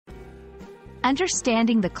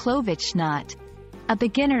Understanding the Clovehitch Knot, a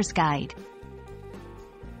beginner's guide.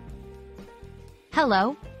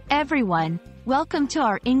 Hello, everyone. Welcome to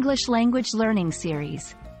our English language learning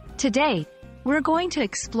series. Today, we're going to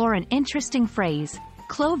explore an interesting phrase,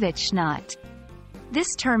 Clovehitch Knot.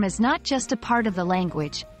 This term is not just a part of the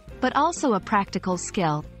language, but also a practical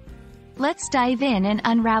skill. Let's dive in and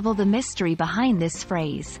unravel the mystery behind this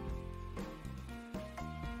phrase.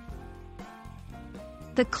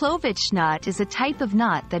 The Clovehitch knot is a type of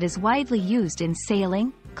knot that is widely used in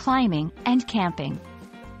sailing, climbing, and camping.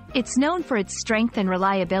 It's known for its strength and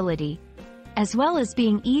reliability, as well as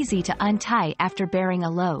being easy to untie after bearing a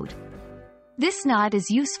load. This knot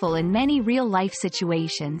is useful in many real-life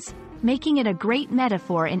situations, making it a great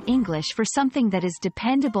metaphor in English for something that is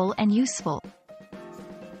dependable and useful.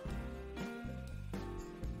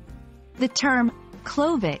 The term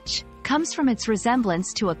clovehitch comes from its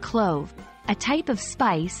resemblance to a clove, a type of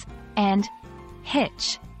spice, and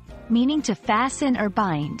hitch, meaning to fasten or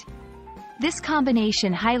bind. This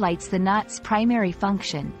combination highlights the knot's primary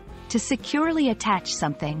function, to securely attach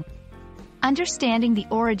something. Understanding the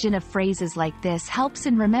origin of phrases like this helps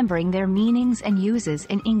in remembering their meanings and uses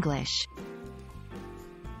in English.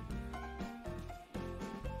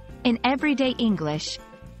 In everyday English,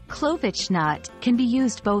 Clovehitch knot can be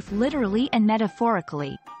used both literally and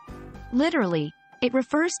metaphorically. Literally, it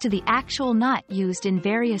refers to the actual knot used in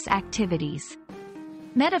various activities.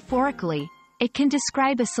 Metaphorically, it can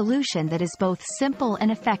describe a solution that is both simple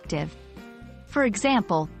and effective. For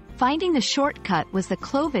example, finding the shortcut was the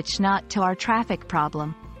Clovehitch knot to our traffic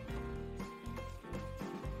problem.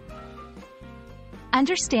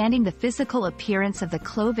 Understanding the physical appearance of the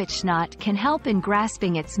Clovehitch knot can help in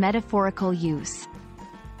grasping its metaphorical use.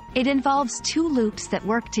 It involves two loops that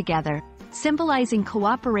work together, symbolizing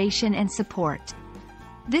cooperation and support.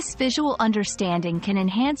 This visual understanding can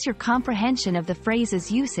enhance your comprehension of the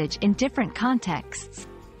phrase's usage in different contexts.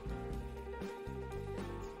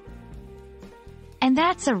 And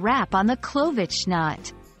that's a wrap on the Clovehitch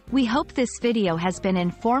knot. We hope this video has been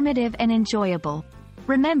informative and enjoyable.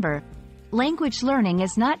 Remember, language learning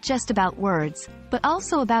is not just about words, but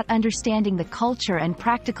also about understanding the culture and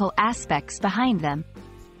practical aspects behind them.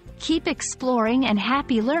 Keep exploring and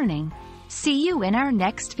happy learning. See you in our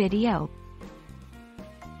next video.